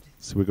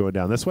 So we're going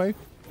down this way.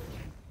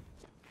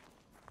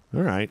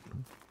 All right.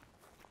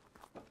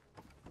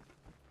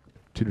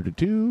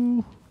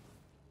 2.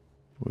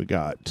 We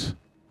got.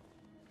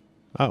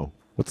 Oh,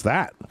 what's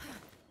that?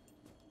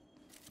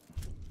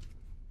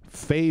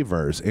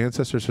 Favors.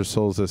 Ancestors or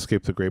souls that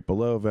escape the great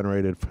below,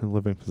 venerated for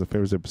living for the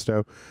favors they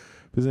bestow.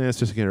 Visiting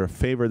ancestors can get a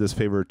favor. This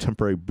favor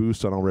temporary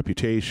boost on all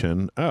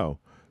reputation. Oh,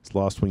 it's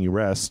lost when you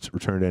rest.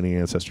 Return to any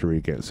ancestor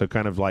regain. So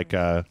kind of like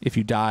if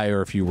you die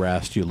or if you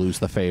rest, you lose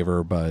the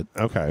favor. But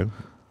okay.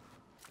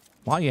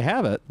 While you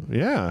have it.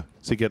 Yeah.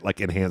 So you get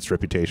like enhanced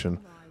reputation.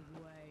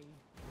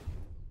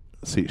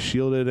 Let's see.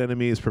 Shielded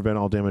enemies prevent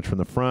all damage from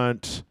the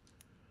front.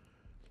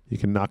 You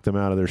can knock them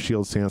out of their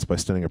shield stance by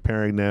stunning or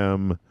parrying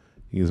them.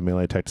 You use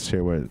melee attack to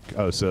steer away.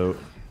 Oh, so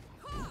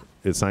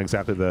it's not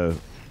exactly the...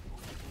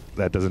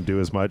 That doesn't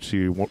do as much.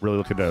 You won't really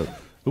look at the...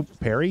 Oop,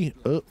 parry?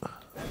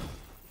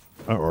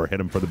 Or hit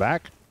him for the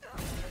back.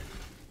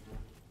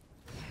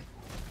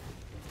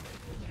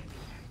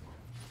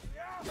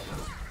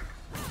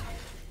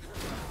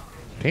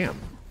 Damn.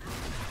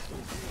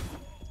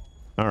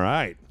 All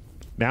right.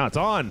 Now it's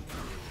on.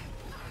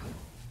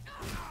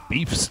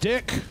 Beef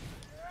stick.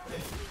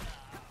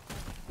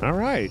 All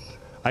right.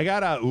 I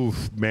gotta,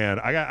 oof, man.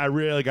 I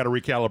really gotta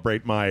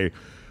recalibrate my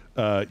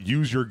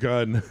use your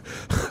gun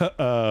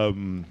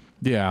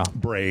yeah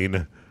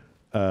brain.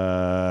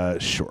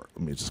 Sure.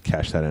 Let me just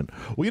cash that in.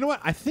 Well, you know what?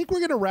 I think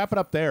we're gonna wrap it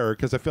up there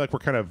because I feel like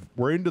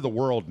we're into the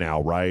world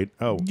now, right?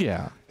 Oh,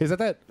 yeah. Is that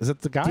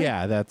the guy?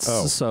 Yeah, that's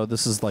so.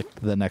 This is like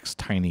the next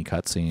tiny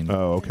cutscene.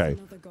 Oh, okay.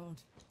 It's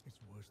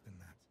worse than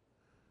that.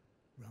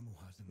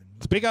 Ramuha's in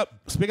the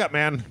Speak up,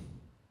 man.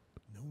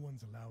 No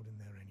one's allowed in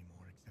there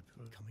anymore except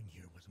for coming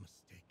here was a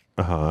mistake.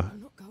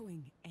 I'm not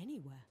going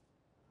anywhere.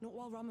 Not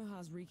while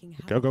Ramuha's wreaking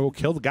havoc. Go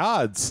kill the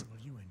gods. What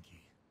about you,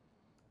 Enki?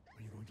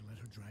 Are you going to let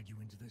her drag you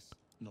into this?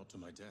 Not to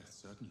my death,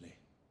 certainly.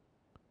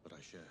 But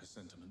I share her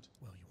sentiment.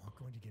 Well, you aren't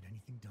going to get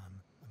anything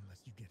done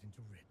unless you get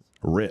into Rit.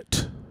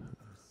 Rit.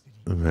 And the city,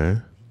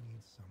 Okay. we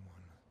need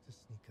someone to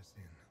sneak us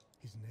in.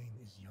 His name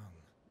is Young.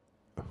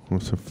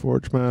 What's a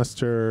Forge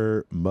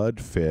Master,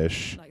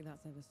 Mudfish? Like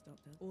that's ever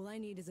stopped us. All I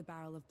need is a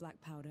barrel of black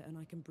powder and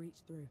I can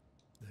breach through.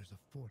 There's a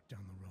fort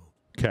down the road.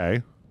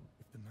 Okay.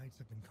 If the knights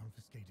have been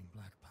confiscating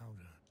black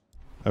powder,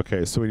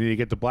 Okay, so we need to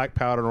get to black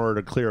powder in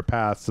order to clear a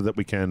path so that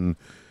we can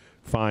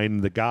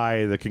find the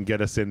guy that can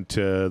get us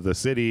into the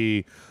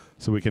city,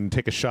 so we can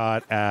take a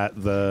shot at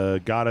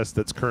the goddess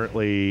that's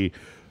currently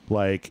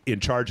like in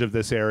charge of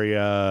this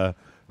area,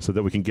 so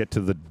that we can get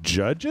to the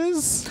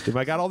judges. Have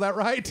I got all that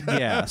right?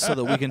 Yeah, so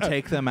that we can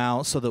take them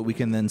out, so that we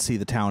can then see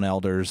the town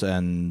elders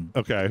and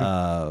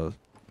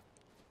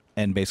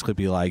and basically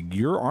be like,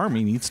 your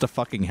army needs to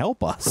fucking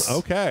help us.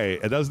 Okay,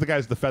 and those are the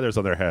guys with the feathers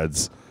on their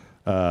heads.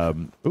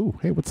 Ooh,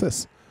 hey, what's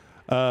this?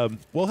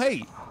 Well,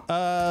 hey,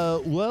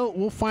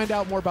 we'll find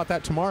out more about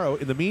that tomorrow.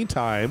 In the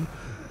meantime,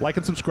 like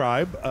and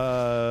subscribe.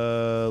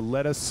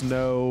 Let us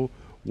know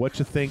what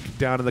you think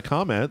down in the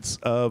comments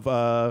of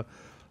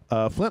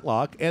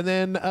Flintlock. And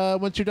then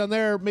once you're done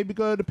there, maybe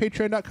go to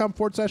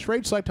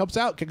patreon.com/rage select. Helps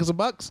out. Kick us some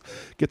bucks.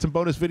 Get some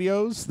bonus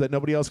videos that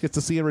nobody else gets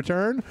to see in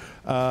return.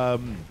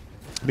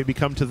 Maybe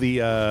come to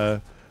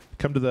the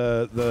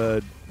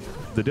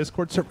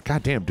Discord server.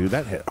 God damn, dude,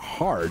 that hit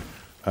hard.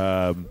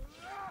 Oh.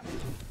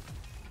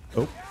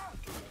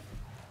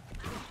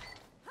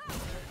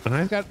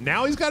 And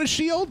now he's got a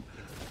shield.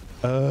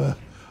 Yeah,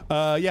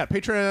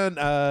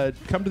 Patreon.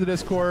 Come to the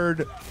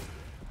Discord.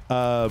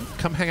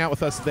 Come hang out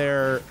with us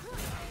there.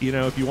 You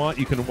know, if you want,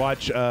 you can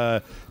watch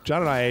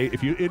John and I.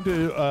 If you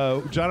into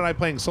John and I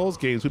playing Souls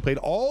games, we played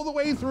all the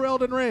way through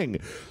Elden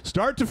Ring,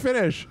 start to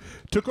finish.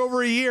 Took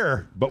over a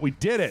year, but we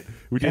did it.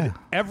 We did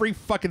every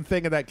fucking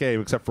thing in that game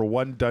except for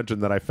one dungeon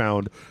that I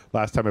found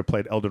last time I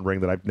played Elden Ring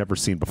that I've never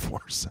seen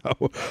before. So,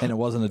 and it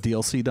wasn't a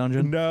DLC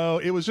dungeon. No,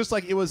 it was just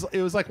like it was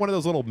like one of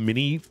those little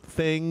mini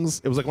things.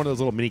 It was like one of those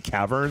little mini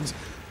caverns,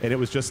 and it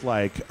was just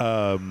like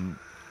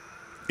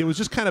it was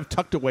just kind of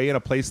tucked away in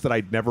a place that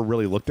I'd never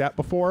really looked at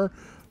before.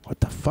 What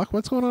the fuck?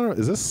 What's going on?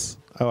 Is this?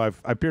 Oh, I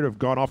appear to have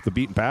gone off the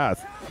beaten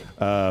path.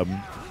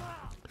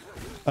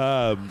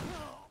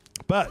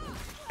 But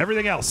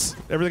everything else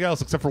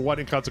except for one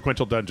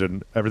inconsequential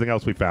dungeon, everything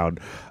else we found.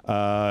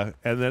 And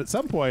then at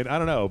some point, I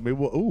don't know, maybe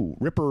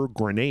Ripper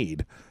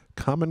Grenade.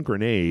 Common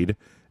grenade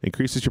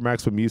increases your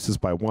maximum uses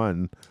by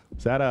 1.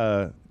 Is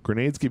that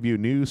grenades give you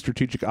new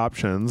strategic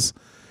options.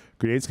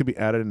 Grenades can be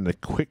added into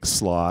quick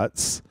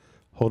slots.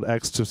 Hold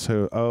X to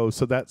so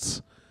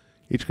that's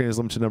each grenade has a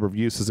limited number of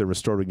uses and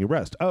restored when you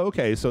rest. Oh,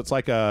 okay. So it's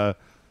like a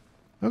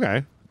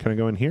okay. Can I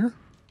go in here?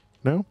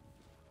 No?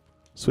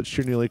 Switch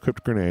to your newly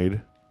equipped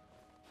grenade.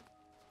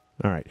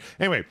 All right.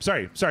 Anyway,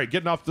 sorry,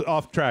 getting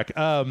off track.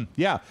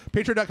 Yeah,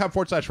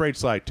 patreon.com/rage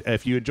select.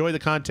 If you enjoy the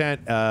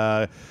content,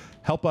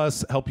 help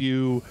us, help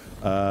you,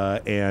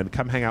 and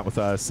come hang out with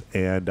us.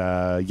 And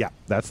yeah,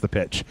 that's the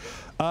pitch.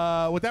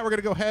 With that, we're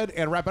gonna go ahead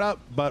and wrap it up.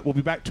 But we'll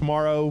be back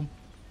tomorrow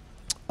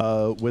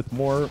with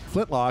more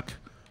Flintlock.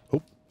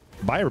 Oh,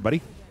 bye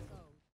everybody.